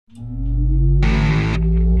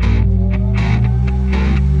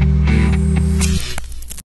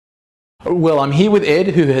Well, I'm here with Ed,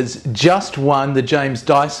 who has just won the James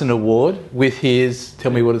Dyson Award with his,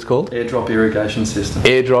 tell me what it's called? Airdrop irrigation system.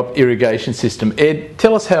 Airdrop irrigation system. Ed,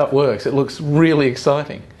 tell us how it works. It looks really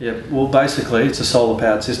exciting. Yeah, well basically it's a solar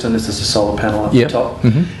powered system. This is a solar panel up the top.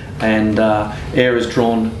 Mm-hmm. And air is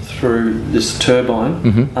drawn through this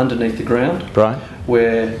turbine underneath the ground. Right.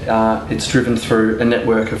 Where it's driven through a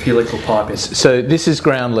network of helical piping. So this is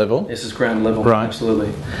ground level? This is ground level, right.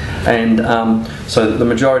 Absolutely. And so the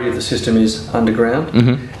majority of the system is underground.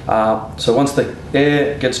 Mm-hmm. So once the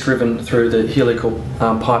air gets driven through the helical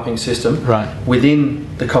piping system, right.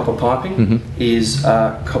 within the copper piping is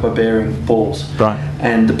copper bearing balls. Right.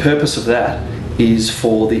 And the purpose of that is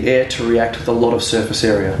for the air to react with a lot of surface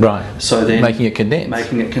area. Right. So then making it condense.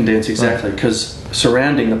 Making it condense, exactly, because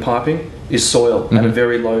surrounding the piping is soil at a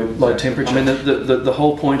very low temperature. I mean, the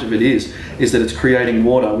whole point of it is that it's creating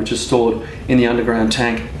water which is stored in the underground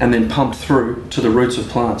tank and then pumped through to the roots of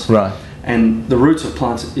plants. Right. And the roots of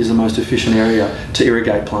plants is the most efficient area to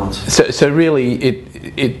irrigate plants. So really,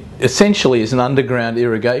 it essentially is an underground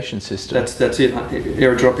irrigation system. That's it.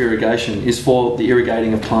 Airdrop irrigation is for the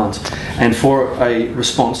irrigating of plants and for a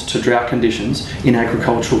response to drought conditions in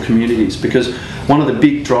agricultural communities. Because one of the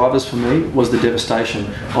big drivers for me was the devastation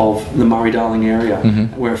of the Murray-Darling area,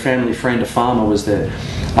 where a family friend, a farmer, was there.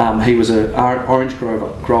 He was an orange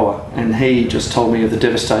grower, and he just told me of the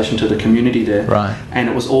devastation to the community there. Right. And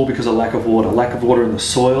it was all because of lack of water in the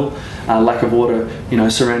soil, lack of water,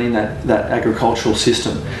 surrounding that agricultural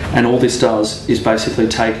system. And all this does is basically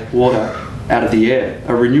take water out of the air,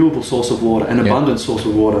 a renewable source of water, an abundant source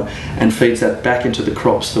of water, and feeds that back into the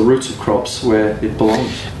crops, the roots of crops, where it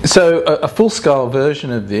belongs. So a full-scale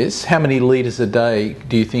version of this, how many litres a day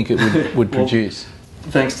do you think it would produce?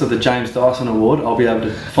 Thanks to the James Dyson Award, I'll be able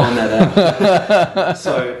to find that out.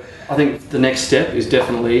 So I think the next step is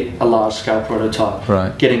definitely a large-scale prototype.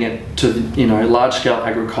 Right. Getting it to large-scale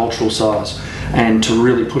agricultural size, and to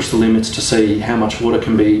really push the limits to see how much water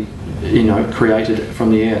can be created from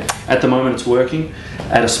the air. At the moment it's working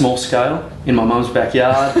at a small scale in my mum's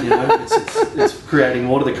backyard. It's creating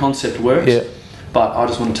water. The concept works. Yeah. But I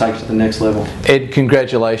just want to take it to the next level. Ed,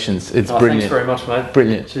 congratulations. It's brilliant. Thanks very much, mate.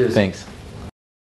 Brilliant. Cheers. Thanks.